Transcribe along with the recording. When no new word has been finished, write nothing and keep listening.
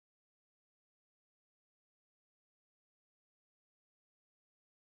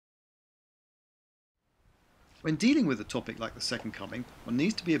When dealing with a topic like the Second Coming, one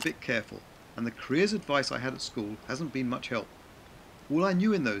needs to be a bit careful, and the careers advice I had at school hasn't been much help. All I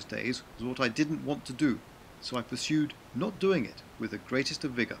knew in those days was what I didn't want to do, so I pursued not doing it with the greatest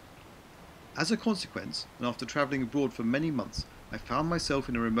of vigour. As a consequence, and after travelling abroad for many months, I found myself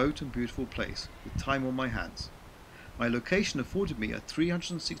in a remote and beautiful place with time on my hands. My location afforded me a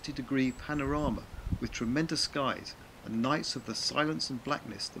 360-degree panorama with tremendous skies and nights of the silence and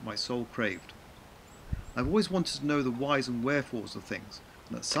blackness that my soul craved. I've always wanted to know the whys and wherefores of things,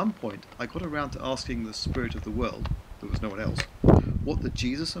 and at some point I got around to asking the spirit of the world, there was no one else, what the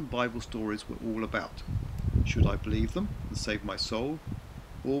Jesus and Bible stories were all about. Should I believe them and save my soul,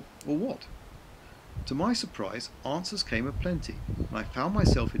 or what? To my surprise, answers came aplenty, and I found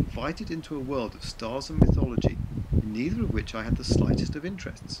myself invited into a world of stars and mythology, in neither of which I had the slightest of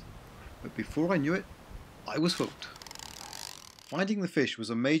interests. But before I knew it, I was hooked. Finding the fish was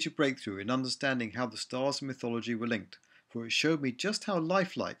a major breakthrough in understanding how the stars and mythology were linked, for it showed me just how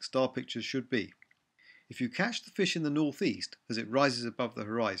lifelike star pictures should be. If you catch the fish in the northeast, as it rises above the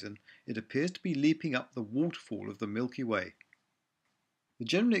horizon, it appears to be leaping up the waterfall of the Milky Way. The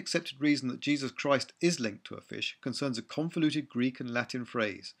generally accepted reason that Jesus Christ is linked to a fish concerns a convoluted Greek and Latin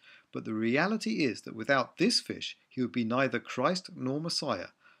phrase, but the reality is that without this fish he would be neither Christ nor Messiah,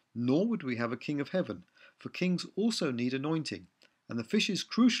 nor would we have a King of Heaven, for kings also need anointing, and the fish is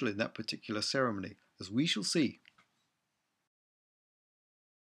crucial in that particular ceremony, as we shall see.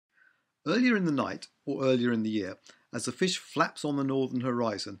 Earlier in the night, or earlier in the year, as the fish flaps on the northern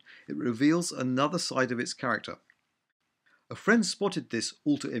horizon, it reveals another side of its character. A friend spotted this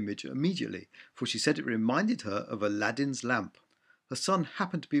altar image immediately, for she said it reminded her of Aladdin's lamp. Her son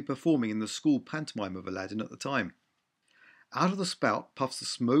happened to be performing in the school pantomime of Aladdin at the time. Out of the spout puffs the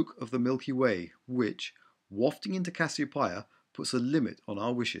smoke of the Milky Way, which, wafting into Cassiopeia, puts a limit on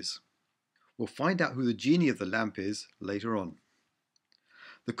our wishes. We'll find out who the genie of the lamp is later on.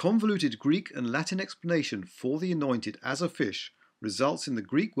 The convoluted Greek and Latin explanation for the anointed as a fish results in the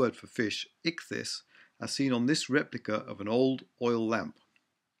Greek word for fish, ichthys, as seen on this replica of an old oil lamp.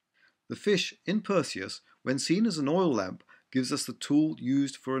 The fish in Perseus, when seen as an oil lamp, gives us the tool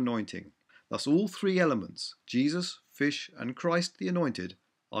used for anointing. Thus all three elements, Jesus, fish and Christ the Anointed,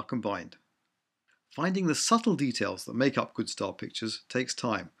 are combined. Finding the subtle details that make up good star pictures takes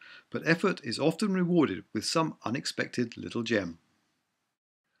time, but effort is often rewarded with some unexpected little gem.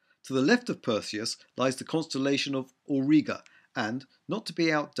 To the left of Perseus lies the constellation of Auriga, and, not to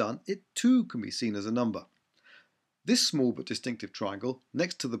be outdone, it too can be seen as a number. This small but distinctive triangle,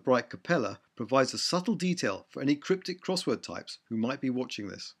 next to the bright capella, provides a subtle detail for any cryptic crossword types who might be watching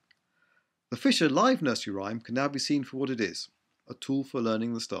this. The Fisher live nursery rhyme can now be seen for what it is, a tool for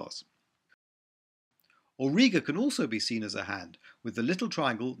learning the stars. Auriga can also be seen as a hand, with the little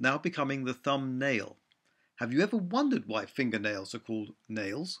triangle now becoming the thumb nail. Have you ever wondered why fingernails are called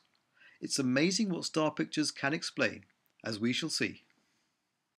nails? It's amazing what star pictures can explain, as we shall see.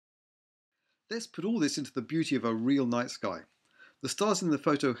 Let's put all this into the beauty of a real night sky. The stars in the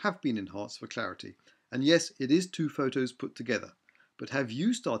photo have been enhanced for clarity, and yes, it is two photos put together, but have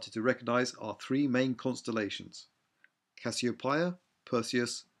you started to recognise our three main constellations? Cassiopeia,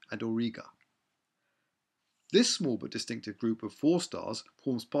 Perseus and Auriga. This small but distinctive group of 4 stars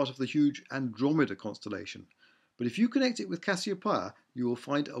forms part of the huge Andromeda constellation, but if you connect it with Cassiopeia, you will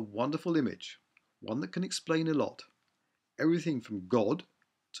find a wonderful image, one that can explain a lot. Everything from God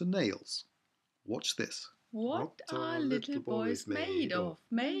to nails. Watch this. What are little boys made of?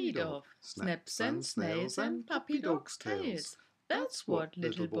 Made of snaps and snails and puppy dogs' tails. That's what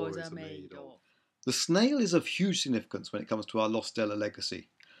little boys are made of. The snail is of huge significance when it comes to our lost stellar legacy.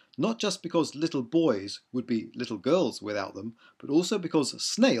 Not just because little boys would be little girls without them, but also because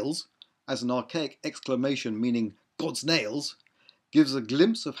snails, as an archaic exclamation meaning God's nails, gives a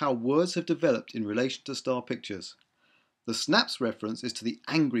glimpse of how words have developed in relation to star pictures. The snaps reference is to the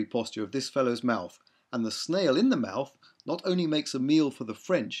angry posture of this fellow's mouth, and the snail in the mouth not only makes a meal for the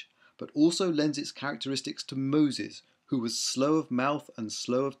French, but also lends its characteristics to Moses, who was slow of mouth and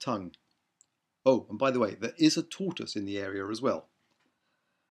slow of tongue. Oh, and by the way, there is a tortoise in the area as well.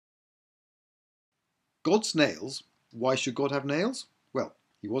 God's nails. Why should God have nails? Well,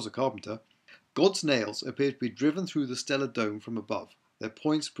 he was a carpenter. God's nails appear to be driven through the stellar dome from above, their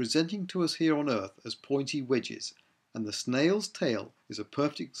points presenting to us here on Earth as pointy wedges, and the snail's tail is a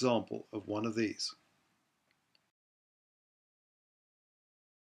perfect example of one of these.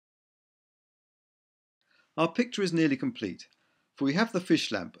 Our picture is nearly complete, for we have the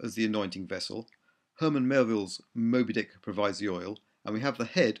fish lamp as the anointing vessel, Herman Melville's Moby Dick provides the oil, and we have the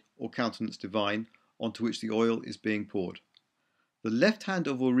head, or countenance divine, onto which the oil is being poured. The left hand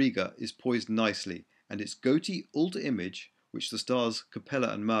of Auriga is poised nicely, and its goatee altar image, which the stars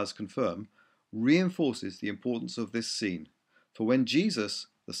Capella and Mars confirm, reinforces the importance of this scene. For when Jesus,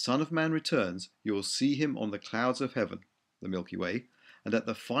 the Son of Man, returns, you will see him on the clouds of heaven, the Milky Way, and at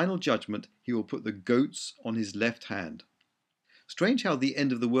the final judgment he will put the goats on his left hand. Strange how the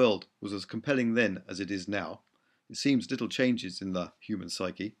end of the world was as compelling then as it is now. It seems little changes in the human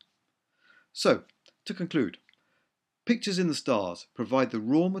psyche. So, to conclude, pictures in the stars provide the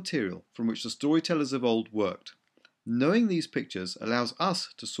raw material from which the storytellers of old worked. Knowing these pictures allows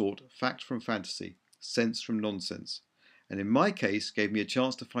us to sort fact from fantasy, sense from nonsense, and in my case gave me a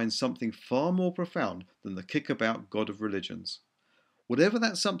chance to find something far more profound than the kickabout god of religions. Whatever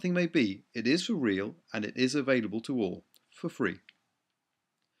that something may be, it is for real and it is available to all, for free.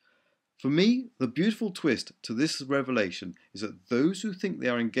 For me, the beautiful twist to this revelation is that those who think they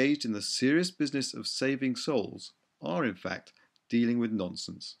are engaged in the serious business of saving souls are in fact dealing with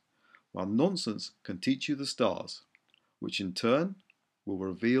nonsense, while nonsense can teach you the stars, which in turn will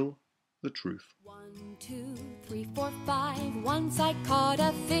reveal the truth. 1, 2, 3, 4, 5. Once I caught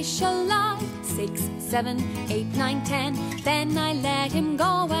a fish alive. 6, 7, 8, 9, 10. Then I let him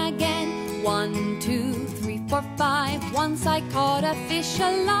go again. 1, 2, 3, 4, 5. Once I caught a fish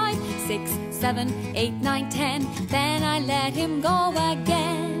alive. 6, 7, 8, 9, 10. Then I let him go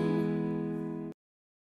again.